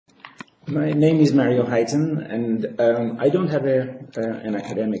My name is Mario Hytten, and I don't have an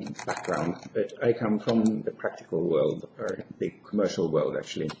academic background, but I come from the practical world, or the commercial world,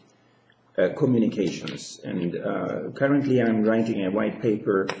 actually, communications. And currently I'm writing a white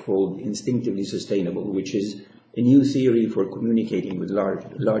paper called Instinctively Sustainable, which is a new theory for communicating with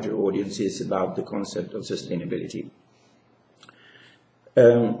larger audiences about the concept of sustainability.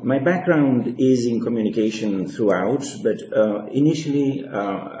 My background is in communication throughout, but initially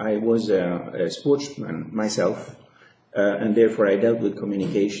I was a sportsman myself, and therefore I dealt with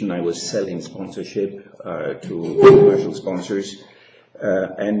communication. I was selling sponsorship to commercial sponsors,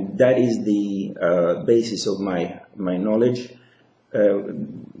 and that is the basis of my knowledge.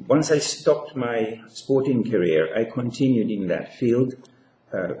 Once I stopped my sporting career, I continued in that field,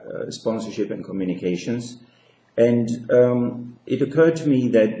 sponsorship and communications. And it occurred to me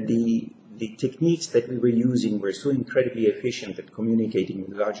that the techniques that we were using were so incredibly efficient at communicating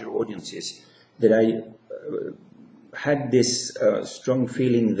with larger audiences that I had this strong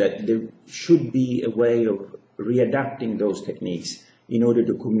feeling that there should be a way of readapting those techniques in order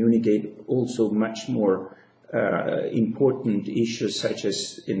to communicate also much more important issues such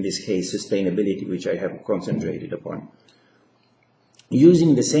as, in this case, sustainability, which I have concentrated upon.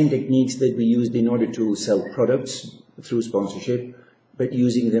 Using the same techniques that we used in order to sell products through sponsorship, but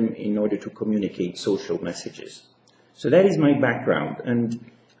using them in order to communicate social messages. So that is my background, and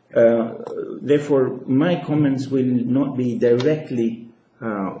therefore my comments will not be directly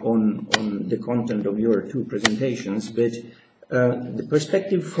on the content of your two presentations, but the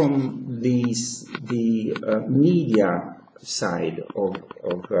perspective from the media side of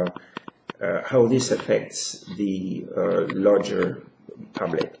how this affects the larger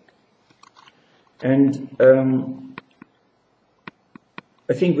public. And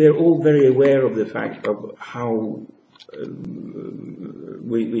I think we are all very aware of the fact of how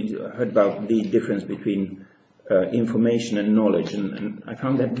we heard about the difference between information and knowledge, and I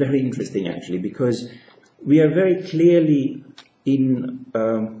found that very interesting actually, because we are very clearly in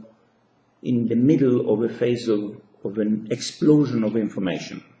the middle of a phase of an explosion of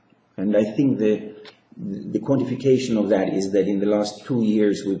information. And I think the quantification of that is that in the last 2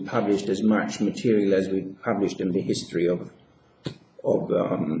 years we've published as much material as we've published in the history of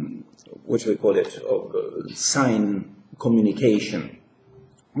what shall we call it, of sign communication,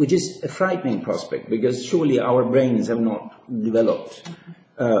 which is a frightening prospect because surely our brains have not developed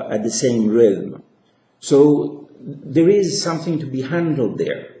at the same rhythm. So there is something to be handled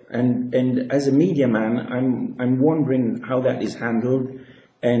there, and as a media man, I'm wondering how that is handled,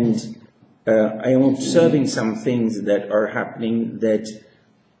 and I am observing some things that are happening that,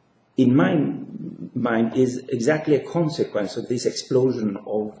 in my mind, is exactly a consequence of this explosion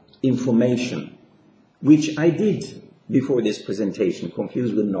of information, which I did before this presentation,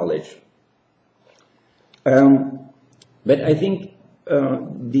 confused with knowledge. But I think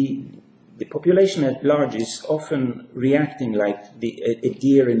the population at large is often reacting like a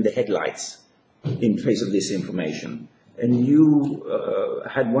deer in the headlights in face of this information. And you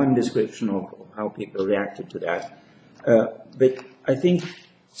had one description of how people reacted to that. But I think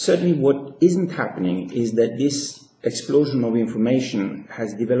certainly what isn't happening is that this explosion of information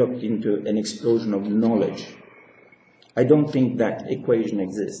has developed into an explosion of knowledge. I don't think that equation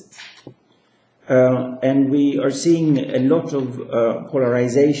exists. And we are seeing a lot of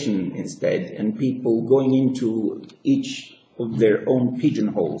polarization instead, and people going into each of their own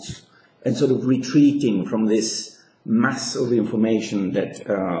pigeonholes and sort of retreating from this mass of information that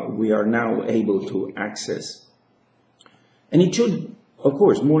we are now able to access. And it should, of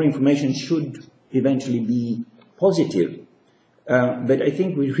course, more information should eventually be positive. But I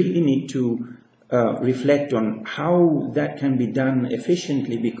think we really need to reflect on how that can be done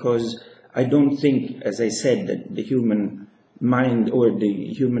efficiently, because I don't think, as I said, that the human mind or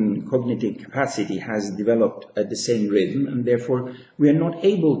the human cognitive capacity has developed at the same rhythm, and therefore we are not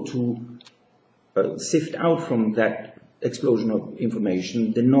able to sift out from that explosion of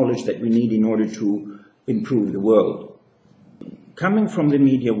information the knowledge that we need in order to improve the world. Coming from the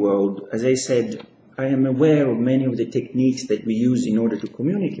media world, as I said, I am aware of many of the techniques that we use in order to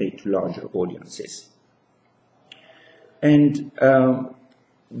communicate to larger audiences. And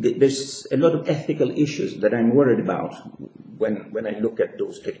there's a lot of ethical issues that I'm worried about when I look at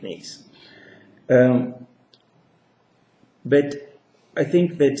those techniques. But I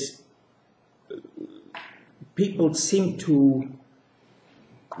think that people seem to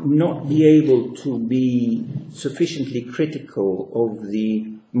not be able to be sufficiently critical of the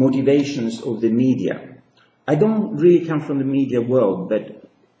motivations of the media. I don't really come from the media world, but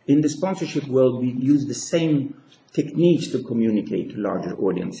in the sponsorship world, we use the same techniques to communicate to larger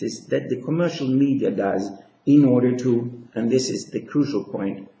audiences that the commercial media does in order to, and this is the crucial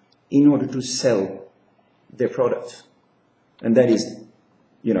point, in order to sell their products. And that is,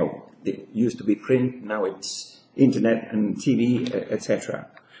 you know, it used to be print, now it's internet and TV, etc.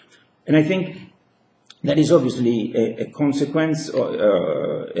 And I think that is obviously a consequence,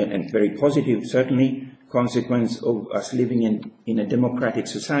 and very positive, certainly, consequence of us living in a democratic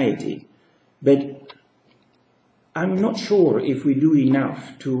society. But I'm not sure if we do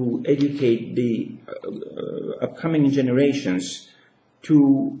enough to educate the upcoming generations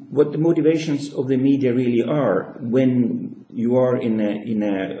to what the motivations of the media really are when you are in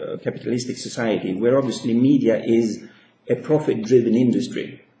a capitalistic society, where obviously media is a profit-driven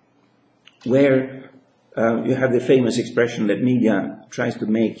industry, where you have the famous expression that media tries to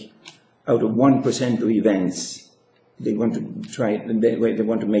make out of 1% of events, they want to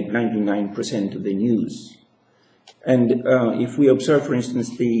make 99% of the news. And if we observe, for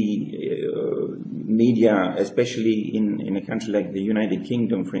instance, the media, especially in a country like the United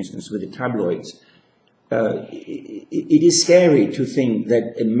Kingdom, for instance, with the tabloids, it is scary to think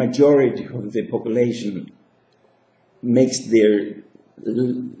that a majority of the population makes their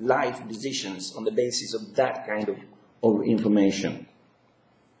life decisions on the basis of that kind of information.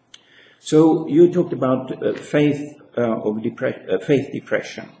 So you talked about faith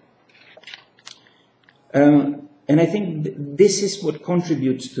depression. And I think this is what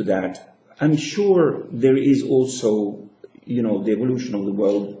contributes to that. I'm sure there is also, you know, the evolution of the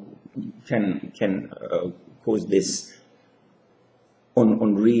world can cause this on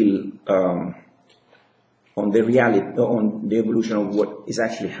the evolution of what is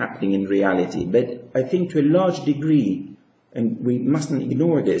actually happening in reality. But I think to a large degree, and we mustn't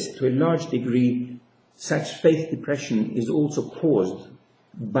ignore this, to a large degree, such faith depression is also caused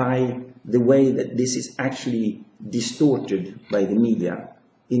by the way that this is actually distorted by the media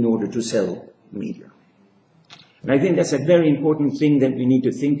in order to sell media. And I think that's a very important thing that we need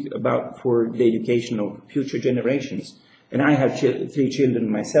to think about for the education of future generations. And I have 3 children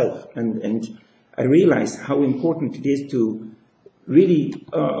myself, and I realize how important it is to really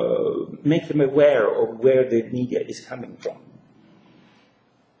make them aware of where the media is coming from.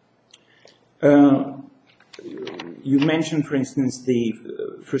 You mentioned, for instance, the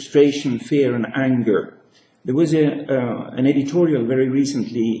frustration, fear, and anger. There was an editorial very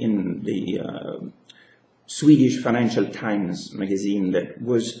recently in the Swedish Financial Times magazine that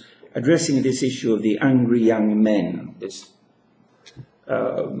was addressing this issue of the angry young men, this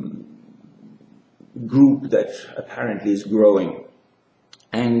group that apparently is growing.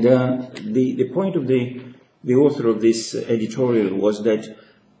 And the point of the author of this editorial was that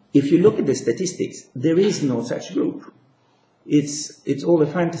if you look at the statistics, there is no such group. It's all a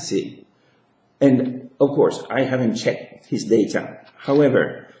fantasy. And of course, I haven't checked his data.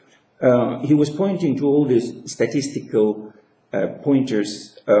 However, he was pointing to all these statistical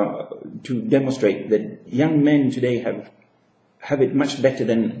pointers to demonstrate that young men today have it much better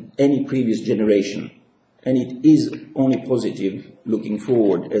than any previous generation. And it is only positive looking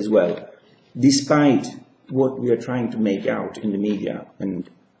forward as well, despite what we are trying to make out in the media and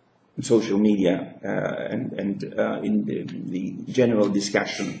social media and in the general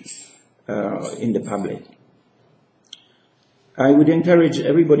discussion in the public. I would encourage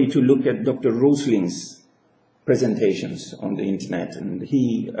everybody to look at Dr. Rosling's presentations on the internet, and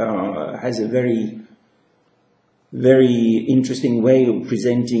he has a very, very interesting way of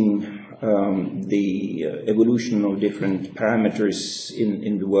presenting the evolution of different parameters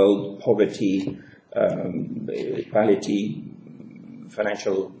in the world: poverty, equality,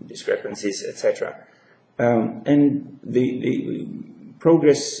 financial discrepancies, etc. And the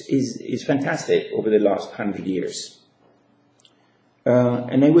progress is fantastic over the last 100 years.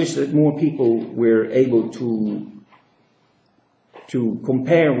 And I wish that more people were able to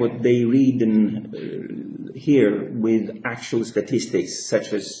compare what they read and hear with actual statistics,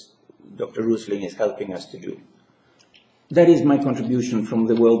 such as Dr. Rusling is helping us to do. That is my contribution from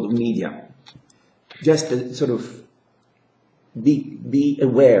the world of media. Just to sort of be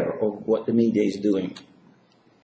aware of what the media is doing.